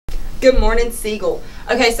Good morning, Siegel.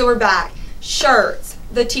 Okay, so we're back. Shirts.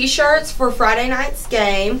 The t-shirts for Friday night's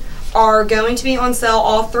game are going to be on sale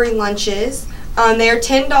all 3 lunches. They are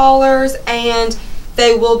 $10 and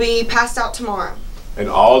they will be passed out tomorrow. And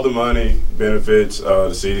all the money benefits the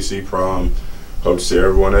CDC prom. Hope to see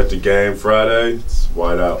everyone at the game Friday. It's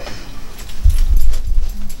white out.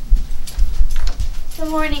 Good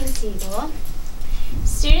morning, Siegel.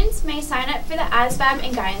 Students may sign up for the ASVAB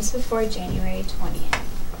and guidance before January 20th.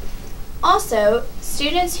 Also,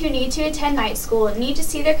 students who need to attend night school need to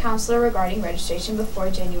see their counselor regarding registration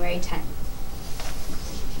before January 10th.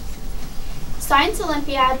 Science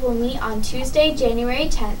Olympiad will meet on Tuesday, January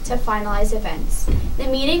 10th to finalize events. The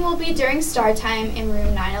meeting will be during STAR time in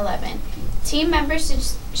room 911. Team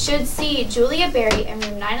members should see Julia Berry in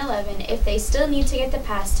room 911 if they still need to get the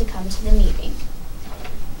pass to come to the meeting.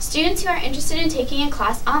 Students who are interested in taking a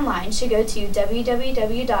class online should go to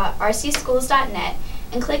www.rcschools.net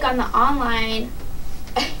and click on the online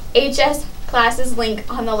HS classes link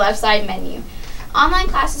on the left side menu. Online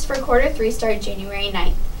classes for quarter 3 start January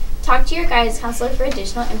 9th. Talk to your guidance counselor for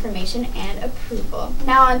additional information and approval.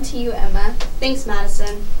 Now on to you, Emma. Thanks,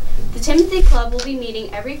 Madison. The Timothy Club will be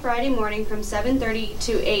meeting every Friday morning from 7:30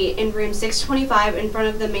 to 8 in room 625 in front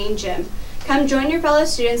of the main gym. Come join your fellow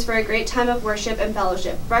students for a great time of worship and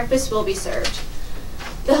fellowship. Breakfast will be served.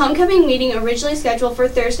 The homecoming meeting, originally scheduled for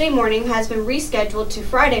Thursday morning, has been rescheduled to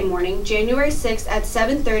Friday morning, January 6th at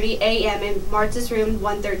 7:30 a.m. in Martz's room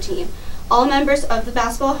 113. All members of the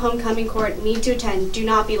basketball homecoming court need to attend. Do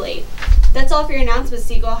not be late. That's all for your announcements,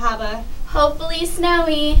 Siegel. Have a hopefully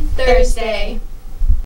snowy Thursday.